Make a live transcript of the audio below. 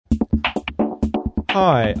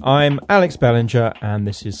Hi, I'm Alex Bellinger and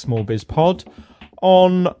this is SmallBizPod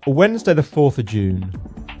on Wednesday the 4th of June.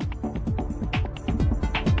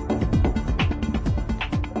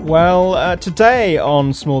 Well, today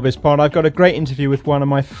on SmallBizPod I've got a great interview with one of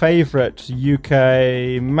my favourite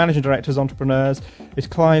UK managing directors, entrepreneurs. It's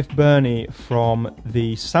Clive Birnie from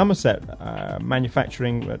the Somerset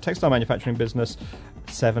textile manufacturing business,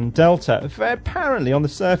 Severn Delta. Apparently on the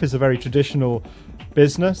surface a very traditional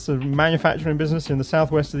business, a manufacturing business in the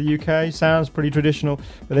southwest of the UK. Sounds pretty traditional,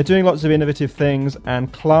 but they're doing lots of innovative things,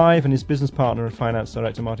 and Clive and his business partner and finance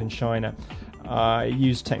director Martin Shiner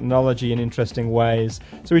use technology in interesting ways.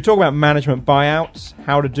 So we talk about management buyouts,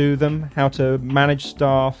 how to do them, how to manage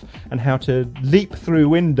staff, and how to leap through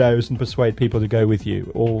windows and persuade people to go with you,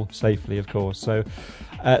 all safely of course. So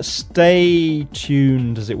stay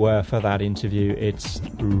tuned, as it were, for that interview. It's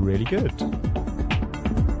really good.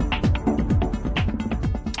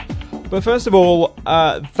 But first of all,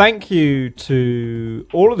 thank you to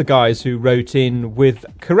all of the guys who wrote in with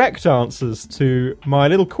correct answers to my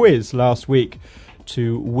little quiz last week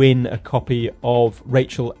to win a copy of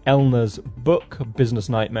Rachel Elner's book, Business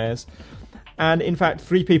Nightmares. And in fact,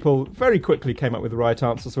 3 people very quickly came up with the right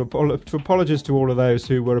answer. So apologies to all of those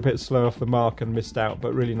who were a bit slow off the mark and missed out,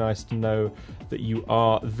 but really nice to know that you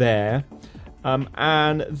are there.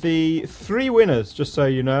 And the 3 winners, just so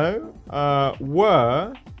you know,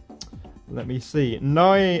 were... Let me see.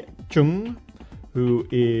 Nai Chung, who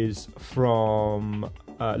is from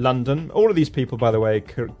London. All of these people, by the way,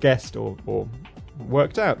 guessed or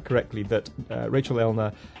worked out correctly that Rachel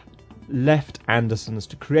Elner left Anderson's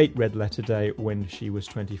to create Red Letter Day when she was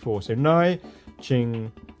 24. So Nai Chung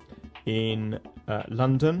in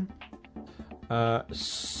London.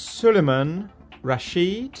 Suleiman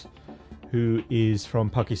Rashid, who is from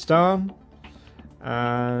Pakistan.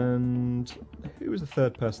 And who was the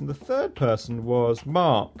third person? The third person was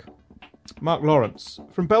Mark Lawrence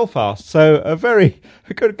from Belfast. So a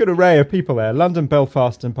good array of people there. London,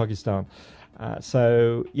 Belfast and Pakistan.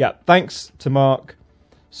 So yeah, thanks to Mark,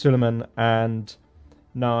 Suleiman and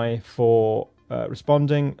Nai for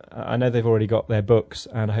responding. I know they've already got their books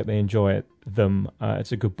and I hope they enjoy them.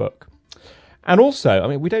 It's a good book. And also, I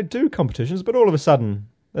mean, we don't do competitions, but all of a sudden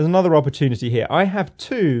there's another opportunity here. I have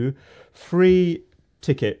 2 free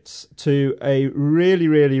tickets to a really,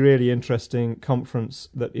 really, really interesting conference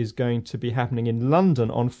that is going to be happening in London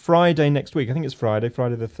on Friday next week. I think it's Friday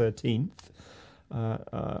the 13th.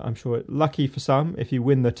 I'm sure lucky for some if you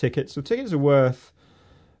win the tickets. The tickets are worth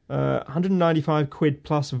 195 quid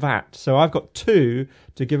plus VAT. So I've got 2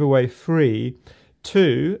 to give away free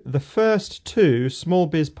to the first 2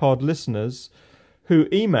 SmallBizPod listeners who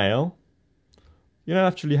email. You don't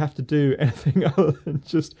actually have to do anything other than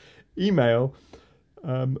just email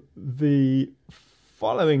the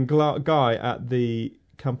following guy at the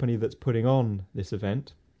company that's putting on this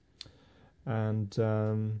event. And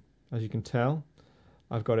as you can tell,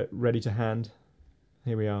 I've got it ready to hand.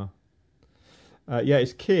 Here we are.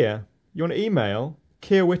 It's Keir. You want to email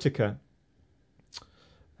Keir Whitaker.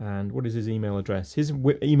 And what is his email address? His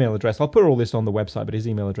email address, I'll put all this on the website, but his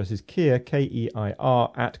email address is Keir, Keir,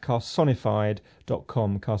 at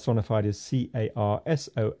carsonified.com. Carsonified is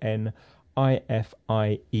CARSONIFIED.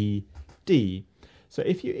 So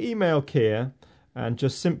if you email Keir and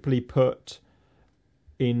just simply put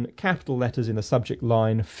in capital letters in the subject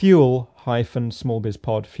line,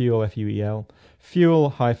 fuel-smallbizpod, fuel, F-U-E-L,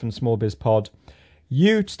 fuel-smallbizpod,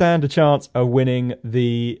 you stand a chance of winning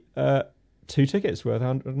the 2 tickets worth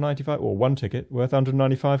 195, or 1 ticket worth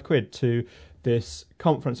 195 quid to this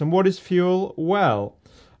conference. And what is Fuel? Well,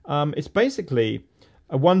 it's basically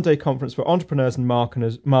a one-day conference for entrepreneurs and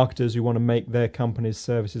marketers who want to make their companies,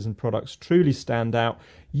 services and products truly stand out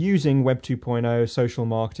using Web 2.0, social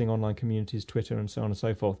marketing, online communities, Twitter and so on and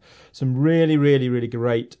so forth. Some really, really, really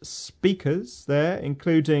great speakers there,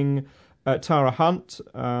 including Tara Hunt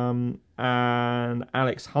and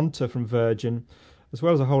Alex Hunter from Virgin, as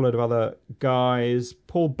well as a whole load of other guys.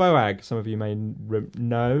 Paul Boag, some of you may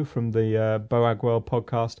know from the Boag World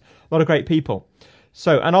podcast. A lot of great people.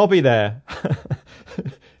 So, and I'll be there.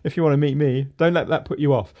 If you want to meet me, don't let that put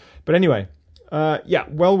you off. But anyway,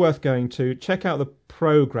 well worth going to. Check out the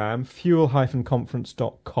program,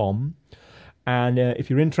 fuel-conference.com. And if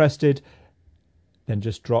you're interested, then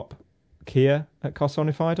just drop Keir at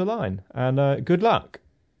Carsonified a line. And good luck.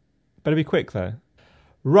 Better be quick, though.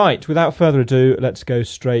 Right, without further ado, let's go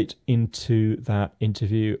straight into that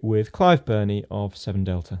interview with Clive Birnie of Severn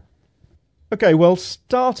Delta. Okay, well,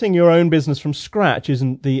 starting your own business from scratch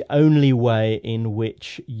isn't the only way in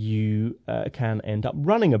which you can end up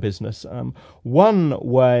running a business. One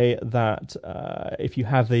way that, if you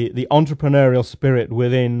have the entrepreneurial spirit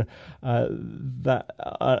within, that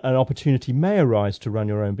an opportunity may arise to run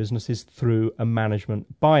your own business is through a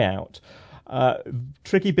management buyout.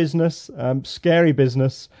 Tricky business, scary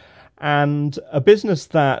business, and a business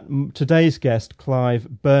that today's guest,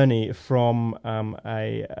 Clive Birnie, from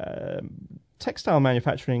a textile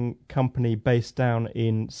manufacturing company based down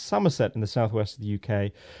in Somerset in the southwest of the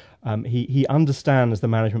UK, he understands the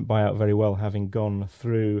management buyout very well, having gone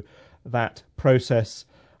through that process,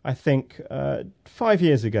 I think, 5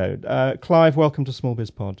 years ago. Clive, welcome to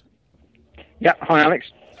SmallBizPod. Yeah, hi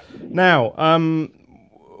Alex. Now,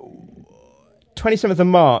 27th of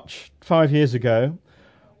March, 5 years ago,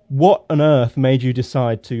 what on earth made you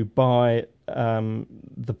decide to buy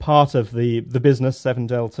the part of the business, Severn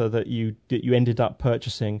Delta, that you ended up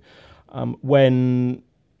purchasing, when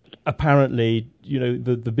apparently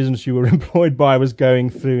the business you were employed by was going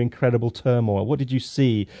through incredible turmoil? What did you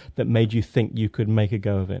see that made you think you could make a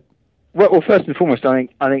go of it? Well, first and foremost, I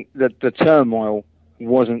think that the turmoil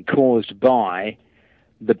wasn't caused by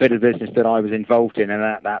the bit of business that I was involved in, and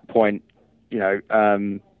at that point,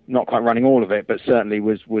 not quite running all of it, but certainly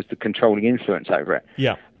was the controlling influence over it.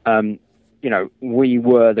 Yeah. We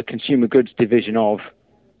were the consumer goods division of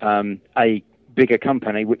a bigger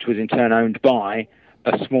company, which was in turn owned by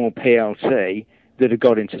a small PLC that had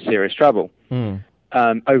got into serious trouble.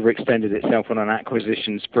 Overextended itself on an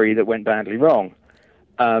acquisition spree that went badly wrong.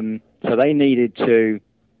 So they needed to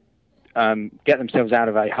get themselves out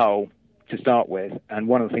of a hole to start with, and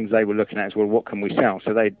one of the things they were looking at is, well, what can we sell?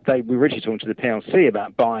 So they were originally talking to the PLC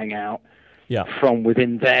about buying out from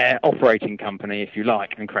within their operating company, if you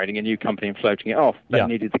like, and creating a new company and floating it off. They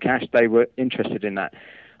needed the cash. They were interested in that.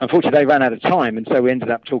 Unfortunately, they ran out of time, and so we ended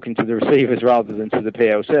up talking to the receivers rather than to the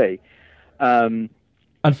PLC.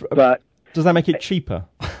 But does that make it cheaper?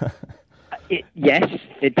 Yes,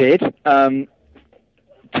 it did.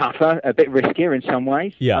 Tougher, a bit riskier in some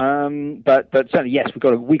ways. Yeah. But certainly, yes,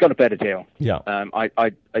 we got a better deal. Yeah.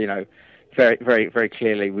 Very, very, very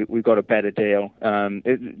clearly, we got a better deal.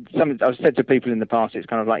 I've said to people in the past, it's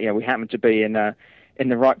kind of like, we happened to be in the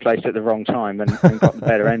right place at the wrong time and got the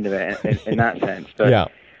better end of it in that sense. But,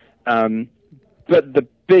 but the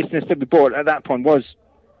business that we bought at that point was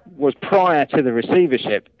prior to the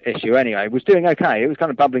receivership issue anyway, was doing okay. It was kind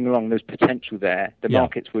of bubbling along. There's potential there. The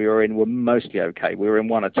markets we were in were mostly okay. We were in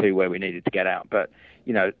one or two where we needed to get out, but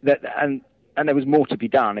and there was more to be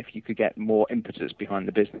done if you could get more impetus behind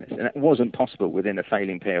the business, and it wasn't possible within a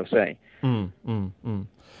failing PLC.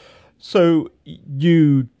 So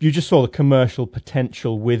you just saw the commercial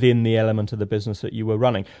potential within the element of the business that you were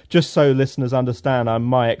running. Just so listeners understand,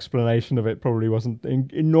 my explanation of it probably wasn't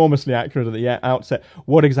enormously accurate at the outset.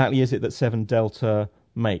 What exactly is it that Severn Delta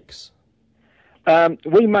makes?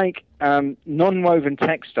 We make non-woven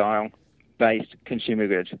textile-based consumer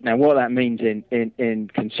goods. Now, what that means in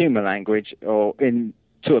consumer language or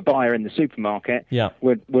to a buyer in the supermarket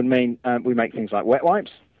would mean we make things like wet wipes.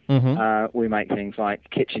 We make things like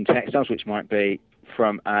kitchen textiles, which might be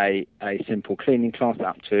from a simple cleaning cloth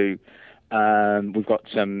up to we've got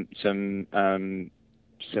some things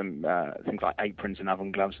like aprons and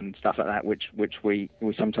oven gloves and stuff like that, which we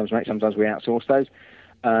sometimes make. Sometimes we outsource those.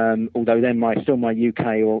 Although then my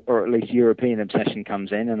UK or at least European obsession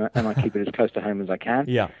comes in, and I keep it as close to home as I can.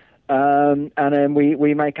 Yeah. And then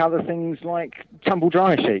we make other things like tumble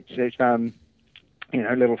dryer sheets, which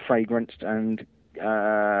little fragranced and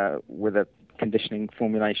with a conditioning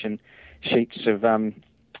formulation sheets of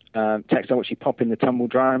textile which you pop in the tumble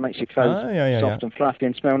dryer and makes your clothes soft and fluffy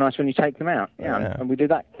and smell nice when you take them out. And we do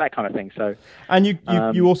that kind of thing. So, and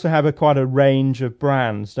you also have quite a range of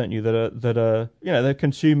brands, don't you? That are they're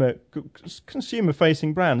consumer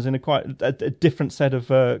facing brands in a different set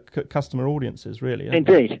of customer audiences, really.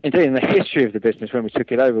 Indeed. And the history of the business when we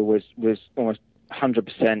took it over was almost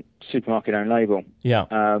 100% supermarket owned label.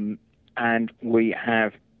 Yeah. And we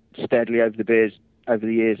have steadily over the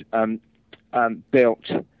years built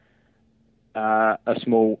a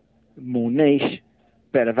small, more niche,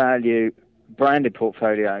 better value, branded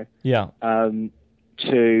portfolio. Yeah.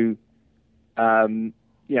 To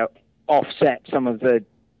offset some of the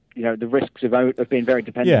the risks of being very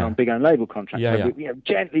dependent on big own label contracts. Yeah. So we,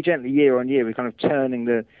 gently year on year, we're kind of turning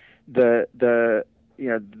the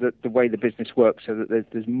way the business works so that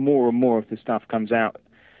there's more and more of the stuff comes out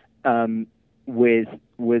with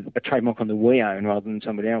a trademark on the we own rather than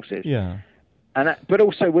somebody else's. Yeah. But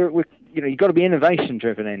also we're you've got to be innovation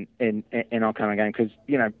driven in our kind of game, because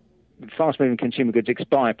fast-moving consumer goods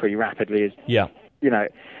expire pretty rapidly. As Yeah.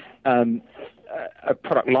 A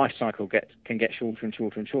product life cycle can get shorter and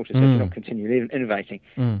shorter and shorter, so if you're not continually innovating.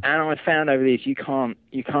 And I found over these you can't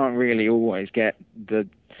really always get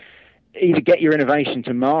your innovation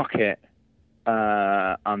to market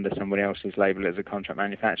under somebody else's label as a contract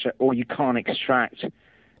manufacturer, or you can't extract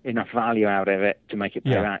enough value out of it to make it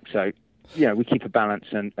pay back. So we keep a balance,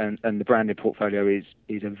 and the branded portfolio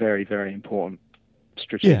is a very, very important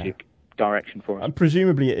strategic direction for us. And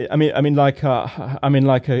presumably, like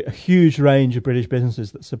a huge range of British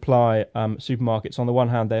businesses that supply supermarkets. On the one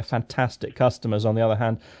hand, they're fantastic customers. On the other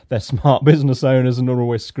hand, they're smart business owners and not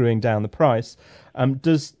always screwing down the price. Do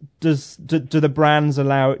the brands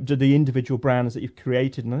do the individual brands that you've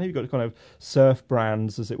created? And I know you've got kind of surf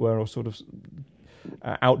brands, as it were, or sort of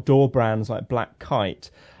outdoor brands like Black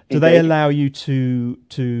Kite. Do they allow you to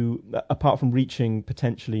apart from reaching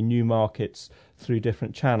potentially new markets through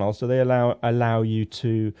different channels, do they allow you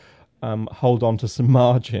to hold on to some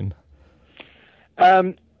margin?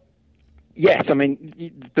 Yes,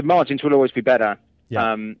 the margins will always be better.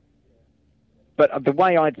 Yeah. But the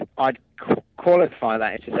way I'd qualify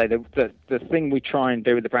that is to say that the thing we try and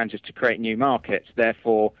do with the brands is to create new markets.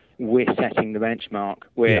 Therefore, we're setting the benchmark.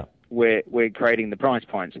 We're creating the price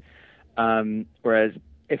points. Whereas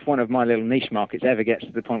if one of my little niche markets ever gets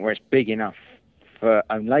to the point where it's big enough for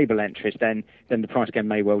own label entries, then the price game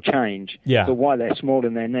may well change. Yeah. But while they're small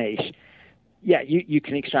in their niche, you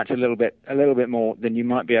can extract a little bit more than you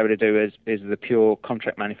might be able to do as the pure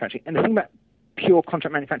contract manufacturing. And the thing about pure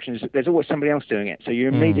contract manufacturing is that there's always somebody else doing it. So you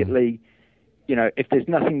immediately, if there's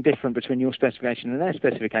nothing different between your specification and their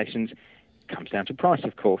specifications, it comes down to price,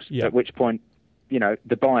 of course. Yeah. At which point,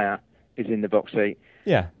 the buyer is in the box seat.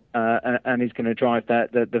 Yeah. And is going to drive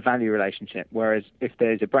the value relationship. Whereas if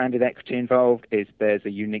there's a branded equity involved, if there's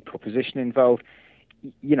a unique proposition involved,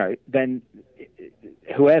 then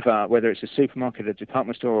whoever, whether it's a supermarket, a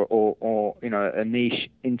department store, or a niche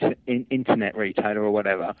internet retailer or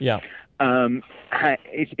whatever,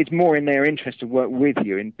 it's more in their interest to work with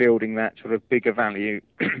you in building that sort of bigger value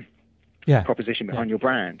proposition behind your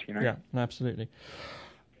brand. Yeah, absolutely.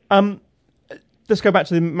 Let's go back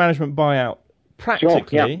to the management buyout.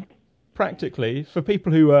 Practically, for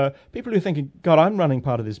people who are thinking, God, I'm running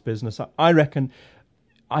part of this business. I reckon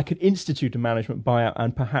I could institute a management buyout,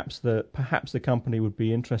 and perhaps the company would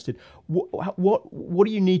be interested. What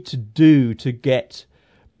do you need to do to get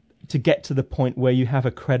to the point where you have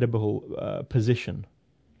a credible position?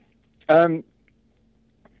 You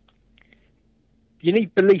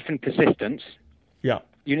need belief and persistence. Yeah.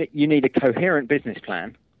 You need a coherent business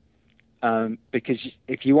plan. Because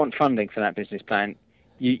if you want funding for that business plan,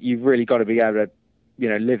 you've really got to be able to,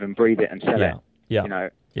 live and breathe it and sell it. Yeah.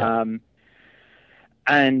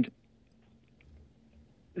 And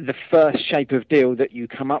the first shape of deal that you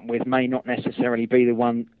come up with may not necessarily be the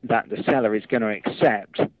one that the seller is going to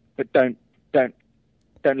accept. But don't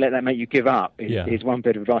let that make you give up. Is one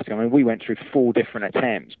bit of advice. We went through 4 different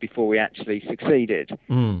attempts before we actually succeeded,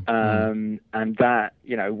 and that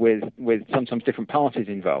with sometimes different parties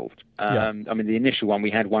involved. The initial one,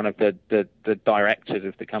 we had one of the directors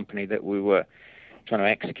of the company that we were trying to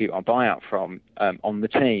execute our buyout from on the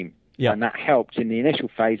team, and that helped in the initial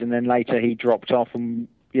phase. And then later he dropped off, and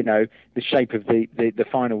the shape of the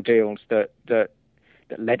final deals that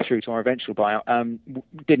led through to our eventual buyout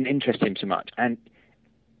didn't interest him so much. And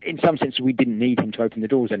in some sense, we didn't need him to open the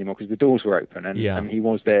doors anymore because the doors were open, and he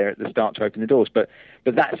was there at the start to open the doors. But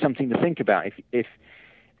that's something to think about. If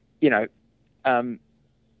you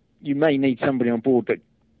may need somebody on board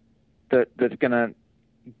that's going to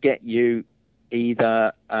get you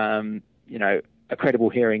either a credible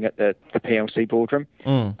hearing at the PLC boardroom,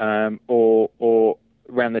 or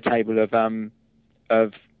around the table of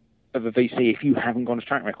a VC if you haven't got a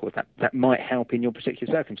track record. That might help in your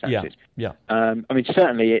particular circumstances.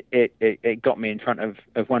 Certainly it got me in front of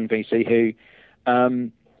one VC who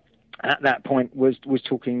at that point was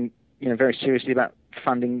talking very seriously about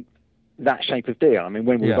funding that shape of deal. When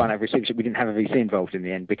we were buying over receivership, we didn't have a VC involved in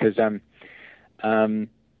the end because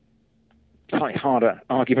slightly harder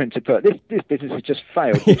argument to put. This business has just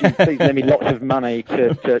failed. Could you please lend me lots of money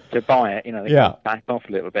to buy it? They can back off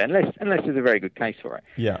a little bit unless there's a very good case for it.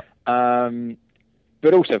 Yeah.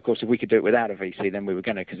 But also, of course, if we could do it without a VC, then we were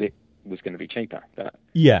going to, because it was going to be cheaper. But,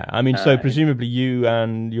 so presumably you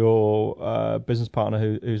and your business partner,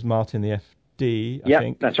 who's Martin, the FD, I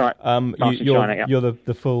think. Yeah, that's right. You're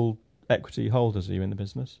the full equity holders, are you, in the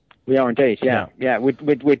business? We are indeed, yeah.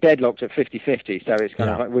 We're deadlocked at 50-50, so it's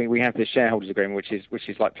kind of like we have this shareholders agreement, which is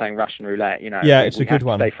like playing Russian roulette. Yeah, it's a good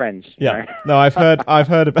one. Stay friends. Yeah, no, I've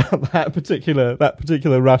heard about that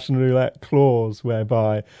particular Russian roulette clause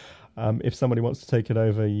whereby if somebody wants to take it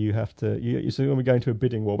over, you have to. So we're going to a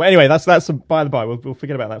bidding war. But anyway, that's by the by. We'll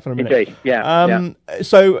forget about that for a minute. Indeed, yeah.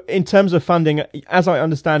 So in terms of funding, as I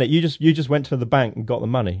understand it, you just went to the bank and got the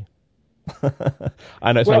money.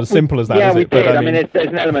 I know it's not as simple as that, is it? We did. I mean, there's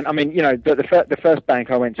an element. I mean, the first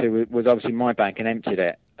bank I went to was obviously my bank and emptied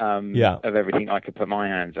it of everything I could put my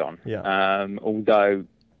hands on. Yeah. Although,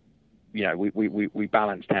 we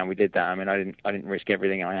balanced how we did that. I mean, I didn't risk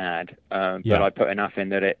everything I had, but I put enough in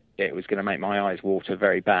that it was going to make my eyes water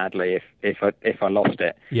very badly if I lost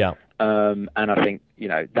it. Yeah. And I think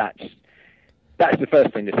that's the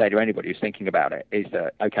first thing to say to anybody who's thinking about it is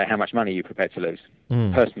that, okay, how much money are you prepared to lose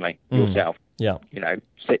personally, yourself? Yeah.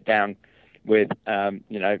 Sit down with,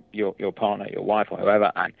 your partner, your wife or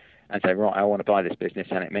whoever and say, right, I want to buy this business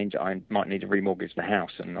and it means I might need to remortgage the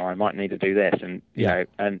house and I might need to do this. And,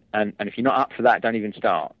 and if you're not up for that, don't even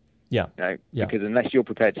start. Yeah. Because unless you're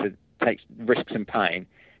prepared to take risks and pain,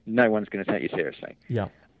 no one's going to take you seriously. Yeah.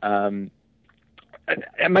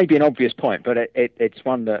 It may be an obvious point, but it's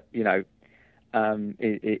one that,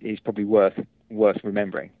 is probably worth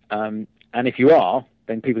remembering. And if you are,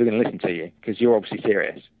 then people are going to listen to you because you're obviously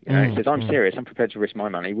serious. It says, I'm serious, I'm prepared to risk my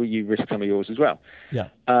money. Will you risk some of yours as well? Yeah.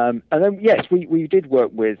 And then, yes, we did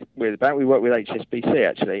work with the bank. We worked with HSBC,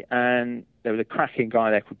 actually, and there was a cracking guy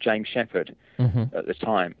there called James Shepherd at the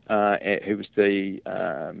time, who was the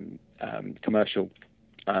commercial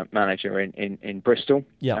manager in Bristol.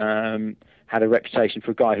 Yeah. Had a reputation for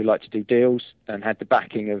a guy who liked to do deals and had the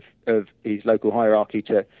backing of his local hierarchy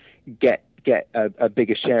to get a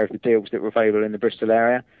bigger share of the deals that were available in the Bristol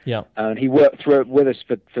area. Yeah. And he worked through it with us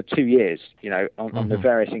for 2 years, on the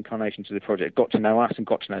various incarnations of the project, got to know us and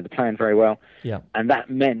got to know the plan very well. Yeah. And that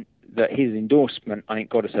meant that his endorsement, I think,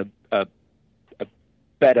 got us a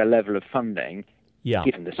better level of funding,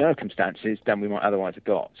 given the circumstances, than we might otherwise have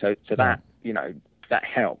got. So that, that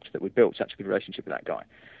helped that we built such a good relationship with that guy.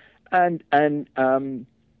 And then a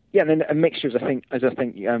mixture, as I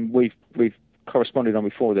think we've corresponded on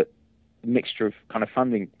before, that mixture of kind of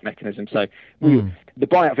funding mechanisms. So the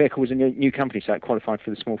buyout vehicle was a new company, so it qualified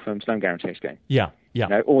for the Small Firms Loan Guarantee Scheme. Yeah.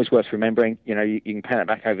 Always worth remembering. You can pay that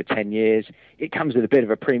back over 10 years. It comes with a bit of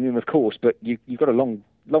a premium, of course, but you've got a long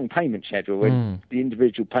payment schedule, and the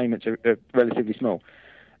individual payments are relatively small.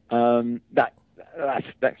 That's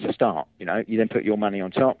a start. You then put your money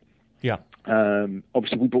on top. Yeah.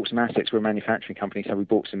 Obviously, we bought some assets. We're a manufacturing company, so we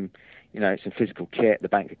bought some physical kit. The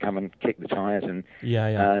bank could come and kick the tires and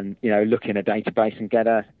look in a database and get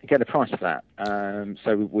a price for that.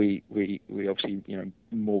 So we obviously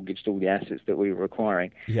mortgaged all the assets that we were acquiring.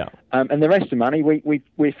 Yeah. And the rest of the money we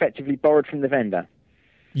effectively borrowed from the vendor.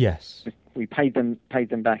 Yes. We paid them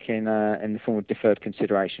back in the form of deferred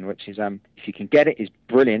consideration, which is if you can get it, is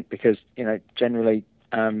brilliant because generally.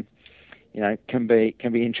 Can be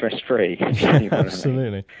interest free.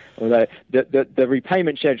 Absolutely. Although the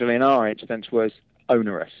repayment schedule in our instance was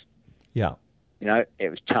onerous. Yeah. It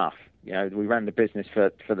was tough. We ran the business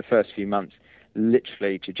for the first few months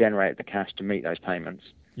literally to generate the cash to meet those payments.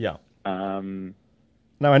 Yeah. Now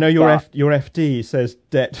I know your FD says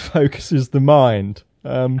debt focuses the mind.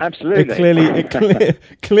 Absolutely. It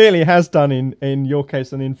clearly has done in your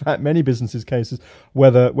case, and in fact many businesses' cases,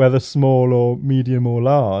 whether small or medium or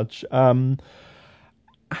large.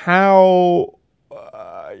 How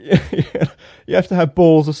you have to have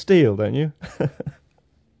balls of steel, don't you?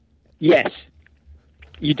 Yes,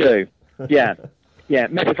 you do. Yeah. Yeah,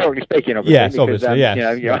 metaphorically speaking, obviously. Yes, because, obviously,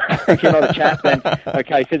 yes. If you're not a chap, then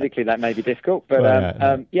okay, physically that may be difficult, but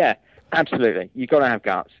absolutely, you've got to have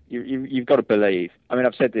guts. You've got to believe. I mean,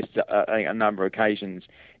 I've said this I think a number of occasions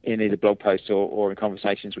in either blog posts or in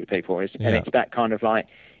conversations with people, and it's that kind of like,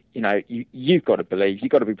 you've got to believe.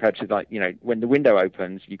 You've got to be prepared to, like, when the window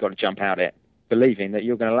opens, you've got to jump out it, believing that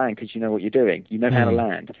you're going to land because you know what you're doing. You know how to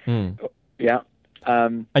land. Yeah.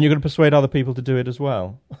 And you're going to persuade other people to do it as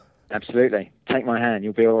well. Absolutely. Take my hand.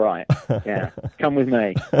 You'll be all right. Yeah. Come with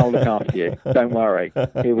me. I'll look after you. Don't worry.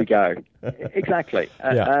 Here we go. Exactly.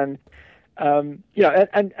 And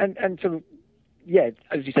sort of,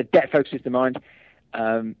 as you said, debt focuses the mind.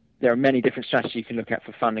 There are many different strategies you can look at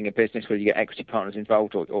for funding a business, whether you get equity partners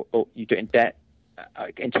involved or you do it in debt,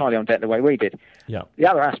 entirely on debt the way we did. Yeah. The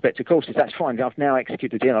other aspect, of course, is that's fine. I've now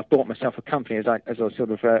executed the deal. I've bought myself a company, as I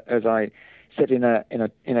said in a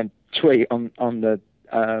tweet on the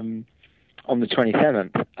 27th.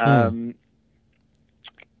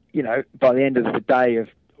 By the end of the day of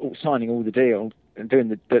signing all the deals,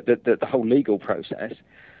 doing the whole legal process,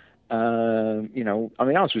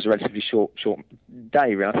 ours was a relatively short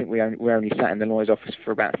day. Really. I think we only sat in the lawyer's office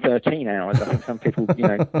for about 13 hours. I think some people,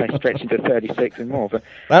 they stretch into 36 and more. But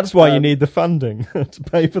that's why you need the funding to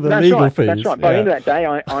pay for the legal fees. That's right. By the end of that day,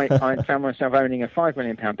 I found myself owning a £5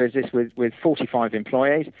 million business with 45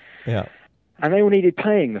 employees. Yeah. And they all needed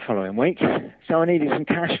paying the following week. So I needed some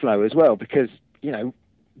cash flow as well because,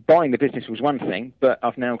 buying the business was one thing, but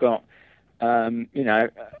I've now got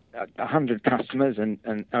 100 customers,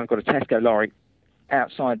 and I've got a Tesco lorry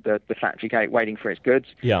outside the factory gate waiting for its goods.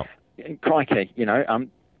 Yeah. Crikey,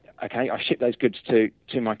 okay, I ship those goods to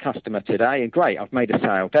my customer today, and great, I've made a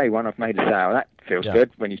sale. Day one, I've made a sale. That feels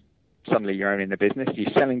good when you're owning the business.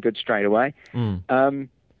 You're selling goods straight away.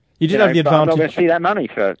 You did have the advantage. I'm not going to see that money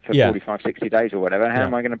for 45, 60 days or whatever. How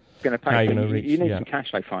am I going to pay? You need some cash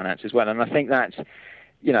flow finance as well, and I think that's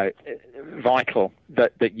vital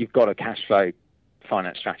that you've got a cash flow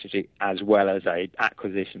finance strategy as well as a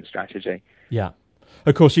acquisition strategy. Yeah,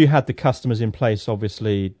 of course you had the customers in place,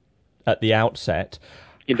 obviously, at the outset.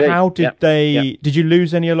 Indeed. How did Did you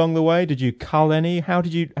lose any along the way? Did you cull any? How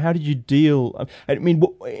did you deal? I mean,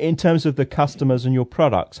 in terms of the customers and your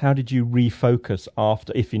products, how did you refocus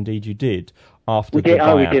after, if indeed you did, after we the did?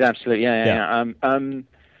 buyout? We did absolutely.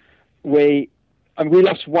 We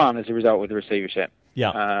lost one as a result of the receivership.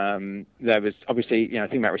 Yeah. There was obviously,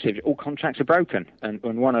 thing about receivership, all contracts are broken, and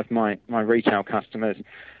one of my retail customers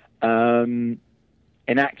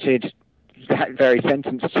enacted that very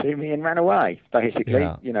sentence to me and ran away, basically.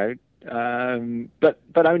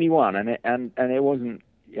 But only one, and it wasn't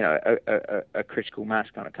a critical mass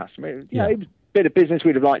kind of customer. It was a bit of business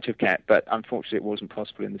we'd have liked to have kept, but unfortunately it wasn't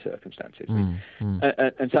possible in the circumstances.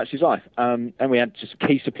 And such is life. And we had just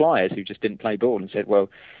key suppliers who just didn't play ball and said, well,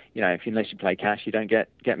 unless you play cash, you don't get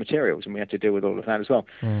materials, and we had to deal with all of that as well.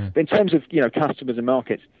 But in terms of customers and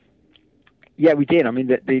markets, we did. I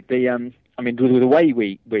mean, the way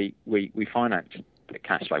we financed the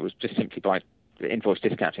cash flow was just simply by invoice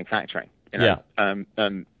discounting factoring.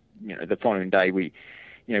 The following day we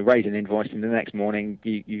raise an invoice, and the next morning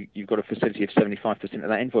you've got a facility of 75% of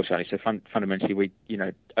that invoice value. So fundamentally, we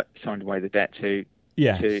signed away the debt to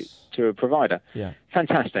a provider. Yeah.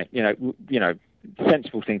 Fantastic.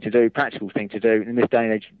 Sensible thing to do, practical thing to do in this day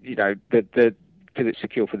and age. Because it's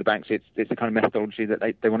secure for the banks, it's the kind of methodology that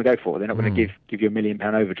they want to go for. They're not going to give you £1 million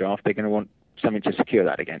overdraft. They're going to want something to secure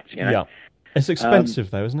that against. Yeah, it's expensive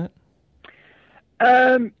though, isn't it?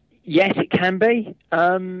 Yes, it can be.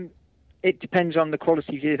 It depends on the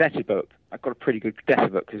quality of your debtor book. I've got a pretty good debtor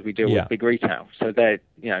book because we deal with big retail, so they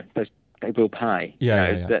will pay.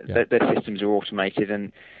 Their systems are automated,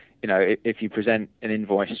 and if you present an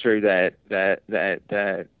invoice through their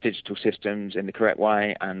digital systems in the correct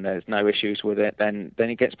way, and there's no issues with it, then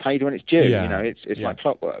it gets paid when it's due. It's like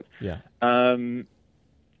clockwork. Yeah.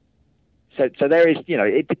 So there is,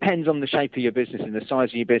 it depends on the shape of your business and the size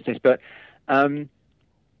of your business, but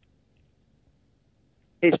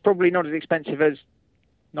it's probably not as expensive as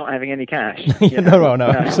not having any cash. No,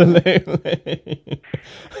 absolutely.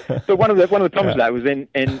 But one of the problems of that was in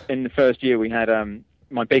the first year we had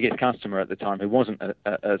my biggest customer at the time, who wasn't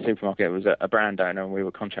a supermarket, it was a brand owner, and we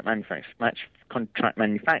were contract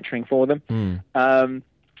manufacturing for them.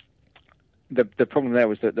 The problem there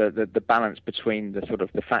was that the balance between the sort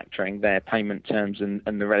of the factoring, their payment terms, and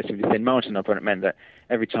the relatively thin margin upon it meant that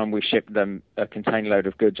every time we shipped them a container load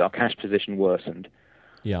of goods, our cash position worsened.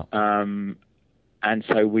 Yeah. And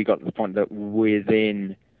so we got to the point that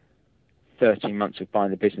within 13 months of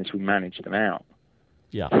buying the business, we managed them out.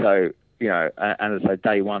 Yeah. So, and so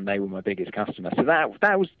day one, they were my biggest customer. So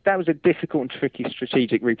that was a difficult and tricky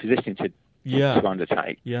strategic repositioning to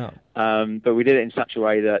undertake. Yeah. But we did it in such a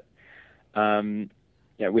way that,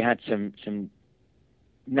 we had some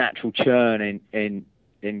natural churn in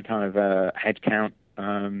kind of headcount,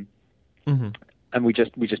 and we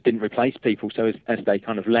just didn't replace people. So as they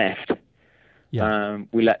kind of left,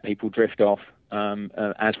 we let people drift off.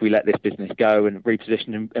 As we let this business go and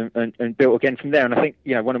reposition and built again from there. And I think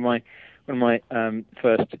one of my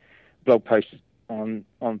first blog posts on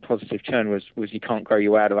positive churn was you can't grow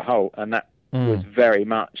your way out of a hole, and that was very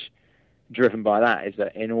much driven by that. Is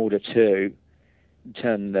that in order to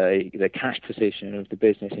turn the cash position of the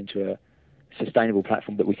business into a sustainable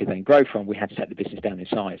platform that we could then grow from, we had to set the business down in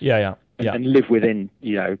size. And live within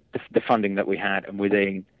the funding that we had and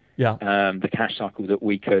within the cash cycle that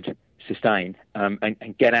we could sustain,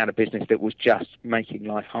 and get out of business that was just making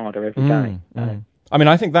life harder every day. I mean,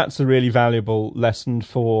 I think that's a really valuable lesson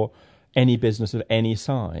for any business of any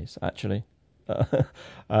size, actually.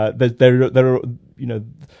 There are,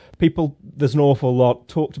 people. There's an awful lot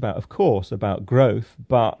talked about, of course, about growth,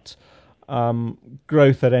 but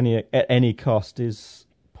growth at any cost is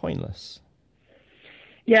pointless.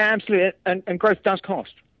 Yeah, absolutely, and growth does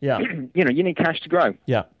cost. Yeah, you need cash to grow.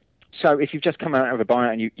 Yeah. So if you've just come out of a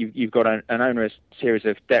buyout and you've got an onerous series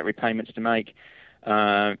of debt repayments to make,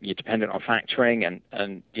 you're dependent on factoring,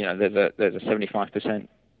 and there's a 75%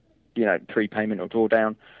 prepayment or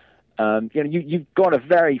drawdown. You've got a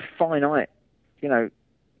very finite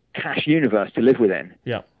cash universe to live within.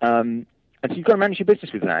 Yeah. And so you've got to manage your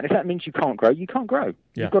business with that. And if that means you can't grow, you can't grow.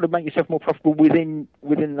 Yeah. You've got to make yourself more profitable within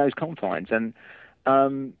those confines. And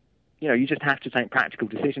you just have to take practical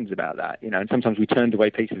decisions about that. And sometimes we turned away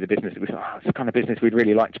pieces of the business that we thought, it's the kind of business we'd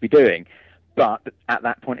really like to be doing. But at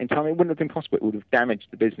that point in time, it wouldn't have been possible. It would have damaged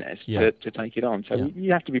the business to take it on. So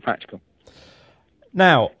you have to be practical.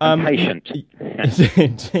 Now, patient.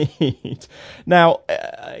 Indeed. Now,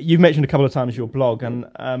 you've mentioned a couple of times your blog, and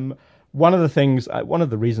one of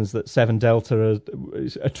the reasons that Severn Delta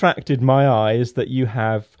attracted my eye is that you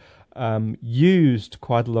have used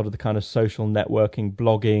quite a lot of the kind of social networking,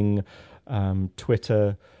 blogging,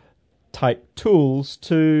 Twitter type tools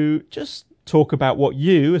to just talk about what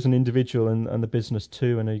you as an individual and the business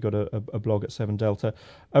too, I know you've got a blog at Severn Delta,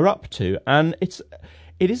 are up to. And it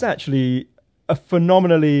is actually a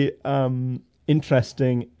phenomenally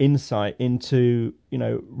interesting insight into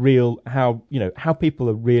how people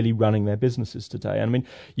are really running their businesses today. I mean,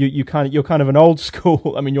 you're kind of an old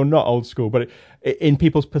school. I mean, you're not old school, but in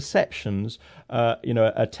people's perceptions,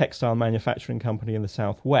 a textile manufacturing company in the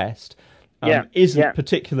southwest isn't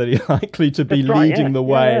particularly likely to be leading the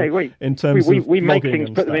way in terms of we make things,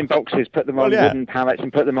 put stuff. them in boxes, put them on wooden pallets,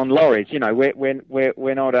 and put them on lorries.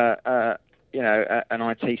 We're not an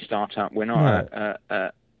IT startup. We're not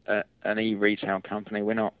an e-retail company.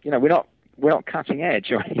 We're not cutting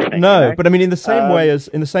edge or anything. No, but I mean, in the same way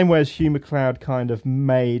as Hugh MacLeod kind of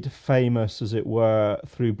made famous, as it were,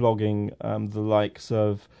 through blogging, the likes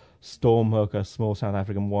of Stormhook, a small South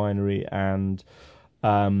African winery, and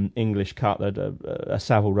English Cutler, a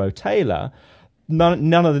Savile Row tailor.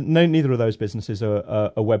 Neither of those businesses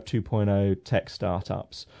are Web 2.0 tech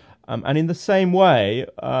startups. And in the same way,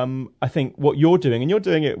 I think what you're doing, and you're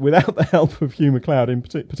doing it without the help of Hugh MacLeod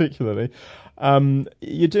particularly,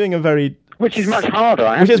 you're doing a very... Which is much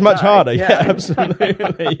harder. Which is much harder, yeah,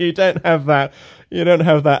 absolutely. You don't have that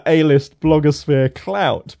A-list blogosphere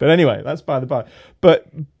clout. But anyway, that's by the by. But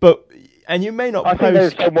and you may not I think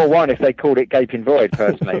there's still more one if they called it Gaping Void,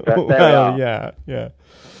 personally. But there we are.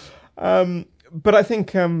 Yeah. But I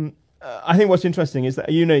think what's interesting is that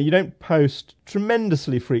you don't post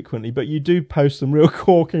tremendously frequently, but you do post some real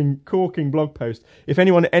corking blog posts. If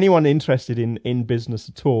anyone interested in business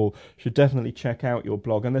at all should definitely check out your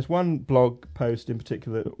blog. And there's one blog post in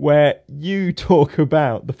particular where you talk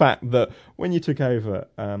about the fact that when you took over,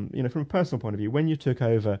 from a personal point of view, when you took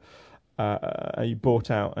over, you bought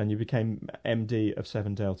out and you became MD of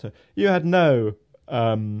Severn Delta, you had no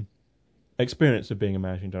experience of being a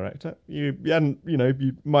managing director. You hadn't,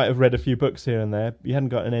 you might have read a few books here and there. You hadn't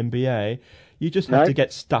got an MBA. You just had to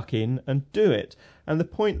get stuck in and do it. And the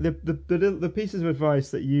point, the pieces of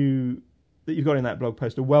advice that you've got in that blog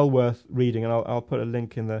post are well worth reading, and I'll put a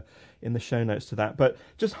link in the show notes to that. But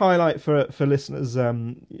just highlight for listeners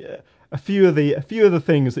a few of the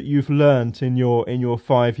things that you've learnt in your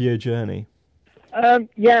 5-year journey. I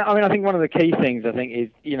think one of the key things is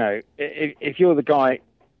if you're the guy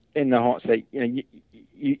in the hot seat,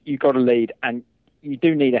 you've got to lead, and you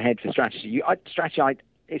do need a head for strategy. Strategy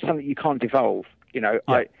is something you can't devolve.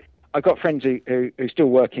 I've got friends who still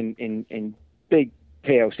work in big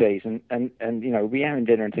PLCs, and we having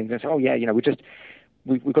dinner and things, and say,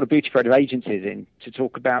 we've got a beauty of agencies in to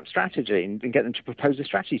talk about strategy and get them to propose a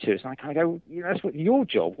strategy to us. And I go, that's what your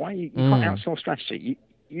job. Why you can't outsource strategy?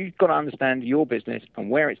 You've got to understand your business and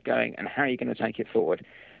where it's going and how you're going to take it forward.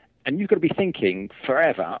 And you've got to be thinking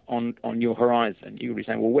forever on your horizon. You'll be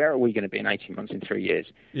saying, well, where are we going to be in 18 months, in 3 years?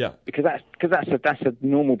 Yeah. Because that's a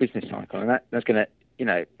normal business cycle, and that's going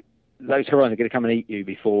to, those horizons are going to come and eat you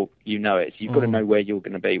before you know it. So you've got to know where you're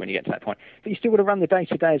going to be when you get to that point. But you still got to run the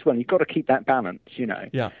day-to-day as well. You've got to keep that balance,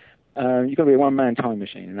 Yeah. You've got to be a one-man time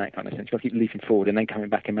machine in that kind of sense. You've got to keep leaping forward and then coming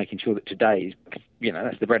back and making sure that today is,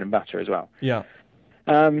 that's the bread and butter as well. Yeah.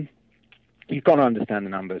 You've got to understand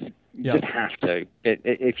the numbers. You just have to.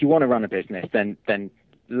 If you want to run a business, then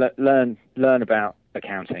learn about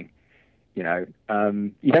accounting. You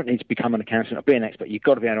don't need to become an accountant or be an expert. You've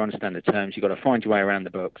got to be able to understand the terms. You've got to find your way around the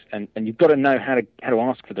books, and you've got to know how to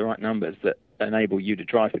ask for the right numbers that enable you to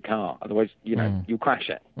drive the car. Otherwise, you'll crash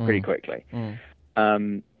it pretty quickly.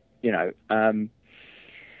 And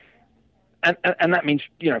that means,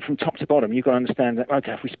 from top to bottom, you've got to understand that,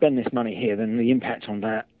 okay, if we spend this money here, then the impact on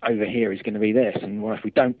that over here is going to be this. And well, if we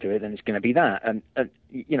don't do it, then it's going to be that. And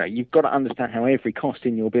you've got to understand how every cost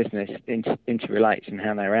in your business interrelates and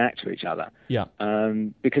how they react to each other. Yeah.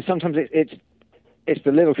 Because sometimes it's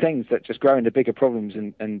the little things that just grow into bigger problems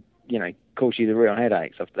and cause you the real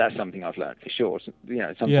headaches. That's something I've learned for sure.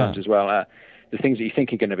 Sometimes as well, the things that you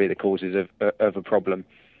think are going to be the causes of a problem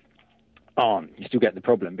aren't. You still get the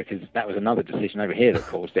problem because that was another decision over here that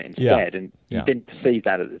caused it instead, and you didn't perceive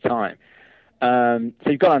that at the time. So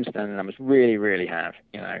you've got to understand the numbers, really, really have,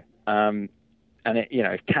 and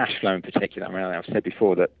cash flow in particular. I mean, I've said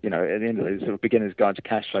before that, at the end of the sort of beginner's guide to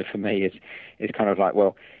cash flow for me is kind of like,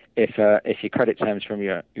 well, if your credit terms from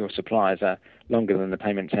your suppliers are longer than the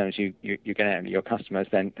payment terms you get out of your customers,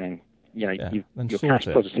 then your cash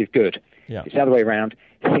positive good. Yeah. It's the other way around.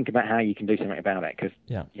 Think about how you can do something about it, because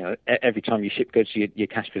every time you ship goods, your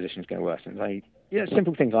cash position is going to worsen. So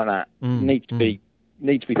simple things like that need to be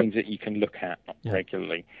things that you can look at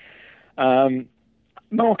regularly.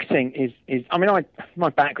 Marketing is I mean, my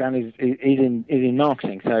background is in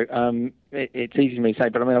marketing, so it's easy for me to say.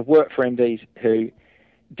 But I mean, I've worked for MDs who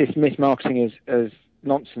dismiss marketing as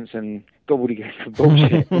nonsense and gobbledygook for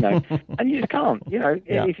bullshit, and you just can't.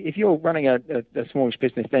 If you're running a smallish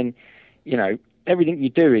business, then everything you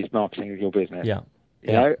do is marketing of your business.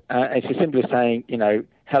 It's as simple as saying,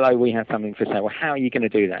 hello, we have something for sale. Well, how are you going to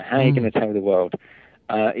do that? How are you going to tell the world?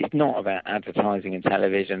 It's not about advertising and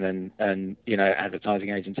television and advertising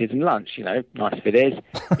agencies and lunch. Nice if it is.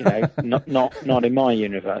 Not in my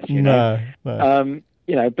universe. No.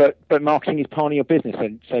 But marketing is part of your business,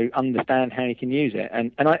 and so understand how you can use it.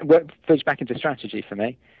 And it feeds back into strategy for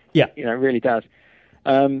me. Yeah, it really does.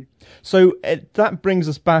 So that brings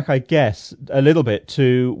us back, I guess, a little bit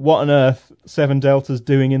to what on earth Severn Delta's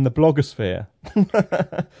doing in the blogosphere.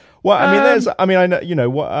 Well, how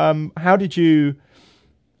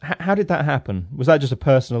did that happen? Was that just a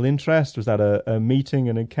personal interest? Was that a meeting,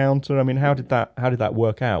 an encounter? I mean, how did that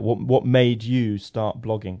work out? What made you start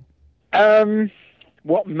blogging?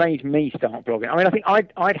 What made me start blogging? I mean, I think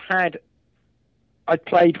I'd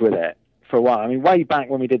played with it for a while. I mean, way back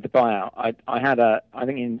when we did the buyout, I had I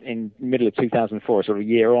think in middle of 2004, sort of a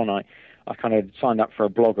year on, I kind of signed up for a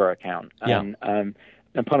Blogger account. And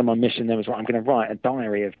part of my mission then was, I'm going to write a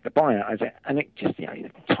diary of the buyout. And it just,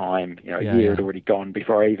 time, a year had already gone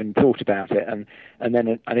before I even thought about it. And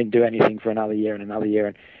then I didn't do anything for another year and another year.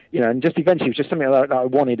 And, and just eventually it was just something that I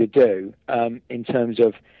wanted to do, in terms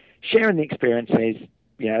of sharing the experiences,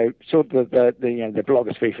 sort of the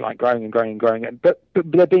blogosphere, like growing and growing and growing. But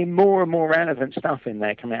there being more and more relevant stuff in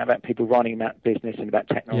there coming out about people writing about business and about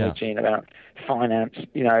technology and about finance,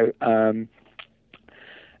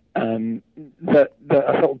 that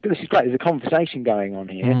I thought, this is great. There's a conversation going on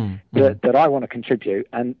here that I want to contribute,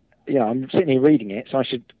 and I'm sitting here reading it, so I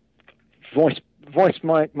should voice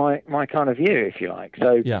my kind of view, if you like.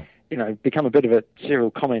 So become a bit of a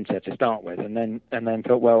serial commenter to start with, and then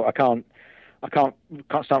thought, well, I can't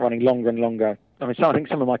start running longer and longer. I mean, so I think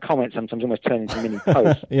some of my comments sometimes almost turn into mini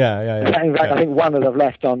posts. In fact, I think one that I've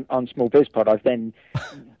left on SmallBizPod, I've then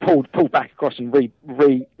pulled back across and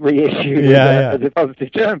reissued as a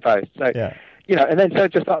positive churn post. So, and then so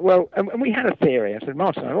just like, well, and we had a theory. I said,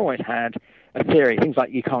 Martin, I've always had a theory. Things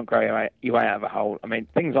like you can't grow your way out of a hole. I mean,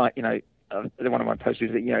 things like, one of my posts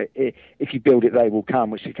is that, if you build it, they will come,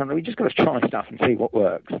 which is kind of, we just got to try stuff and see what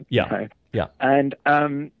works. And,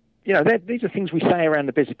 these are things we say around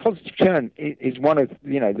the business. Positive churn is one of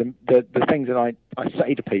the things that I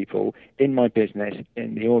say to people in my business,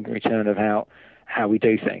 in the ordinary turn of how we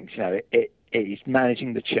do things. It is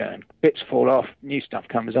managing the churn. Bits fall off, new stuff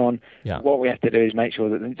comes on. What we have to do is make sure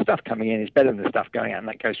that the stuff coming in is better than the stuff going out, and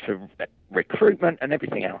that goes for recruitment and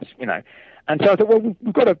everything else. And so I thought, well,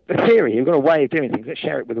 we've got a theory, we've got a way of doing things. Let's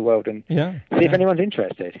share it with the world and see if anyone's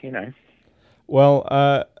interested.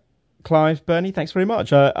 Well. Clive Birnie, thanks very much.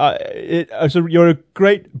 So you're a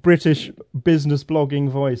great British business blogging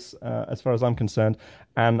voice, as far as I'm concerned,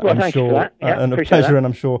 and I'm sure, and a pleasure, that. And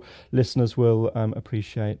I'm sure listeners will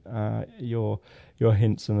appreciate your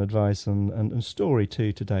hints and advice and story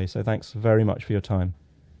too today. So thanks very much for your time.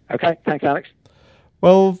 Okay, thanks, Alex.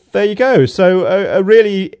 Well, there you go. So a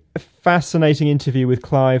really fascinating interview with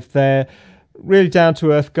Clive there. Really down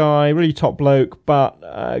to earth guy, really top bloke, but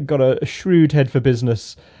got a shrewd head for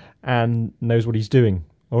business. And knows what he's doing,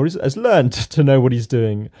 or has learned to know what he's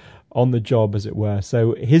doing on the job, as it were.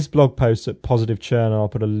 So his blog posts at Positive Churn, I'll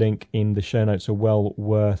put a link in the show notes, are well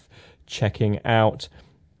worth checking out.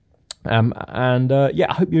 I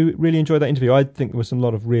hope you really enjoyed that interview. I think there was a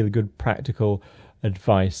lot of really good practical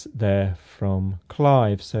advice there from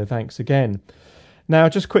Clive. So thanks again. Now,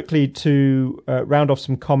 just quickly to round off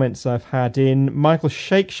some comments I've had in. Michael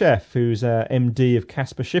Shakechef, who's MD of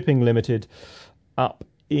Casper Shipping Limited up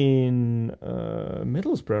in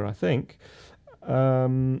Middlesbrough, I think.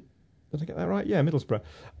 Did I get that right? Yeah, Middlesbrough.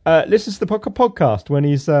 Listens to the podcast when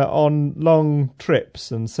he's on long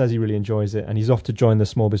trips and says he really enjoys it. And he's off to join the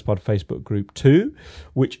SmallBizPod Facebook group too,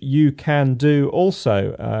 which you can do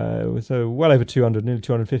also. So well over 200, nearly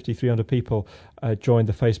 250, 300 people joined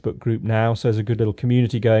the Facebook group now. So there's a good little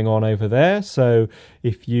community going on over there. So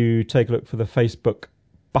if you take a look for the Facebook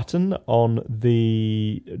button on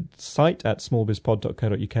the site at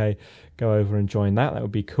smallbizpod.co.uk, go over and join that. That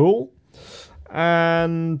would be cool.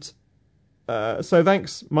 And so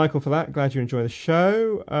thanks, Michael, for that. Glad you enjoy the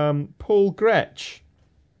show. Paul Gretsch,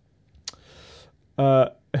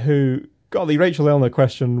 who got the Rachel Elner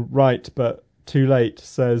question right, but too late,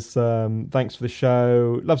 says thanks for the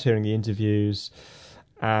show. Loves hearing the interviews.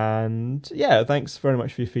 And yeah, thanks very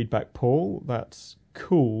much for your feedback, Paul. That's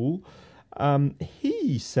cool.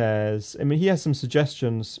 He says, I mean, he has some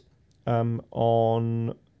suggestions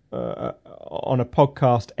on a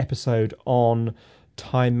podcast episode on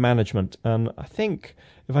time management, and I think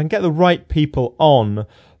if I can get the right people on,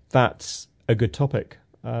 that's a good topic.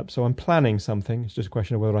 So I'm planning something. It's just a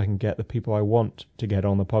question of whether I can get the people I want to get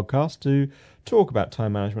on the podcast to talk about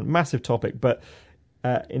time management. Massive topic, but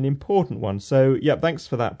an important one. So yeah, thanks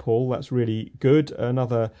for that, Paul. That's really good.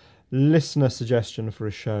 Another listener suggestion for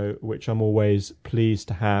a show, which I'm always pleased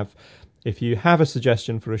to have. If you have a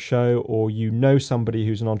suggestion for a show, or you know somebody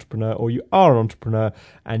who's an entrepreneur, or you are an entrepreneur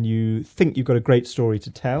and you think you've got a great story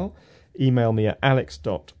to tell, email me at alex.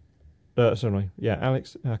 Alex, I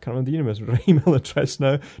can't remember the universal email address.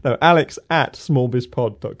 No, alex at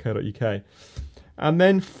smallbizpod.co.uk. And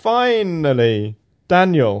then finally,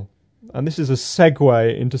 Daniel, and this is a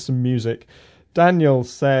segue into some music. Daniel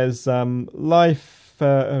says, life,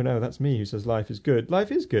 oh no, that's me who says life is good.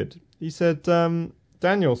 Life is good. He said,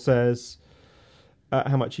 Daniel says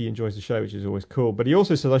how much he enjoys the show, which is always cool. But he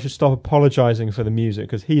also says I should stop apologising for the music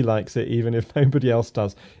because he likes it even if nobody else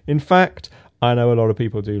does. In fact, I know a lot of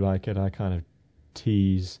people do like it. I kind of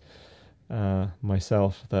tease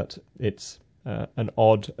myself that it's an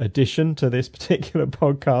odd addition to this particular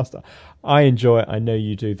podcast. I enjoy it. I know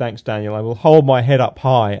you do. Thanks, Daniel. I will hold my head up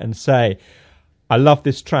high and say I love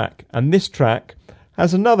this track. And this track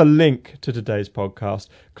has another link to today's podcast.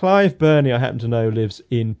 Clive Birnie, I happen to know, lives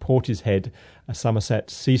in Portishead, a Somerset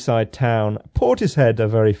seaside town. Portishead, a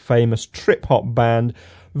very famous trip-hop band,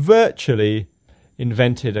 virtually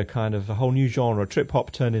invented a kind of a whole new genre.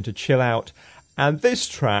 Trip-hop turned into chill-out. And this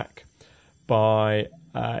track by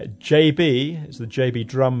JB, it's the JB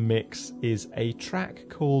drum mix, is a track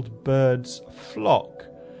called Bird's Flock.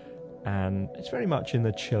 And it's very much in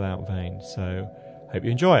the chill-out vein, so hope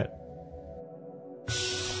you enjoy it.